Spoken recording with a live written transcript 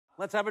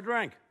let's have a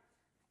drink.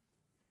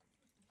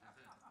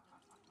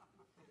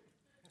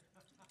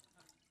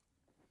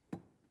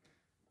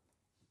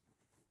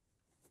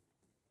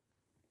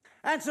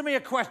 Answer me a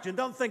question.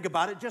 Don't think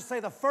about it. Just say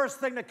the first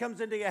thing that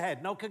comes into your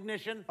head. No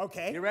cognition.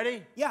 Okay. You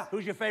ready? Yeah.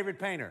 Who's your favorite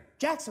painter?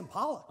 Jackson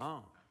Pollock.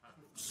 Oh.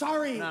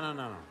 Sorry.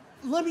 No.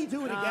 Let me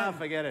do it again. No,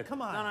 forget it.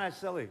 Come on. No, it's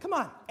silly. Come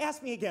on,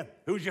 ask me again.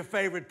 Who's your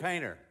favorite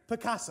painter?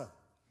 Picasso.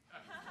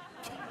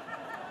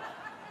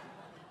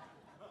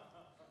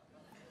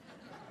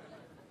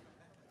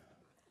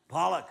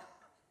 Pollock.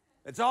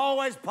 It's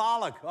always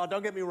Pollock. Oh,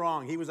 don't get me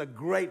wrong. He was a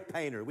great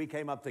painter. We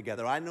came up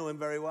together. I knew him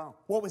very well.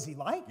 What was he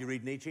like? You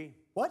read Nietzsche?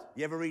 What?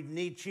 You ever read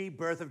Nietzsche,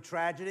 Birth of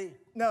Tragedy?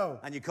 No.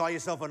 And you call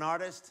yourself an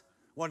artist?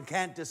 One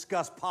can't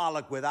discuss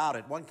Pollock without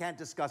it. One can't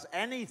discuss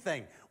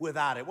anything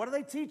without it. What do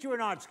they teach you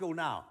in art school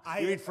now?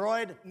 You read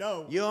Freud?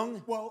 No.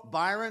 Jung? Well...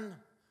 Byron?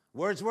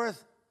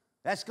 Wordsworth?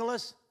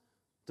 Aeschylus?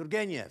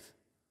 Turgenev?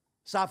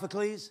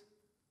 Sophocles?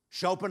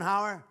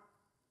 Schopenhauer?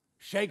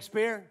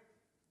 Shakespeare?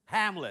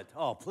 Hamlet.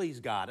 Oh,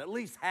 please, God. At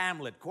least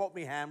Hamlet. Quote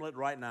me Hamlet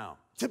right now.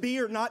 To be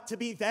or not to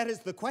be, that is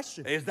the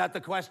question. Is that the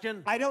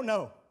question? I don't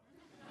know.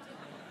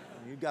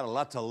 You've got a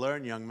lot to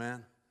learn, young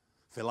man.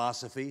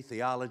 Philosophy,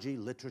 theology,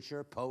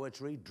 literature,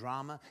 poetry,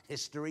 drama,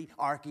 history,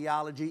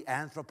 archaeology,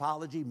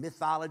 anthropology,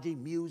 mythology,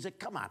 music.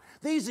 Come on.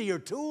 These are your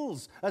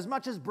tools as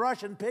much as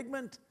brush and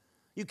pigment.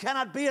 You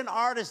cannot be an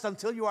artist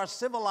until you are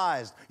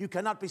civilized. You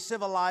cannot be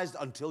civilized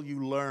until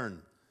you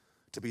learn.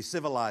 To be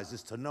civilized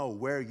is to know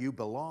where you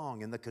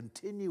belong in the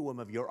continuum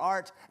of your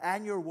art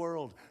and your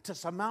world. To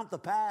surmount the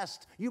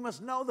past, you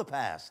must know the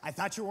past. I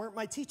thought you weren't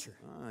my teacher.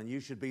 Oh, and you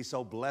should be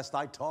so blessed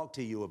I talk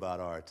to you about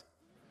art.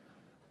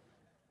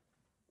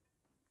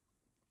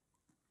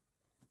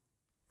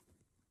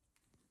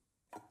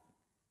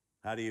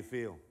 How do you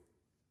feel?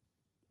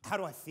 How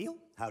do I feel?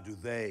 How do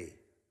they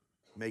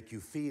make you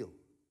feel?